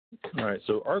All right,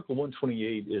 so Article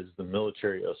 128 is the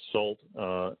military assault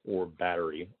or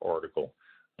battery article.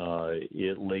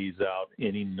 It lays out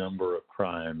any number of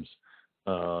crimes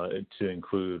to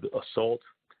include assault,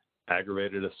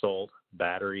 aggravated assault,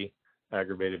 battery,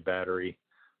 aggravated battery,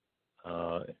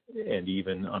 and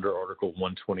even under Article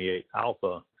 128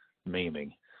 alpha,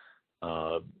 maiming.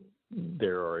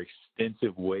 There are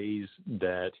extensive ways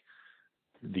that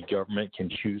the government can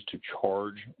choose to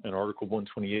charge an Article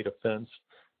 128 offense,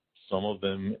 some of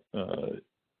them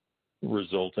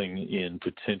resulting in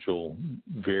potential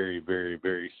very, very,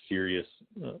 very serious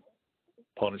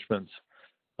punishments,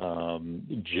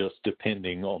 just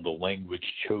depending on the language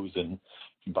chosen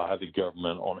by the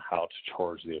government on how to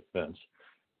charge the offense.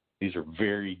 These are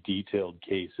very detailed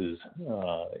cases,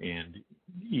 and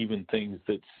even things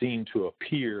that seem to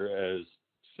appear as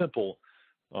simple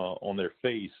on their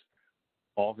face,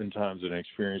 oftentimes an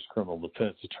experienced criminal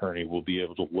defense attorney will be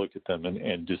able to look at them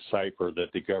and decipher that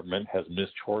the government has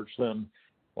mischarged them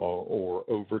or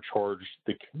overcharged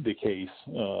the case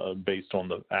based on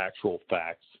the actual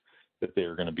facts that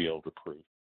they're going to be able to prove.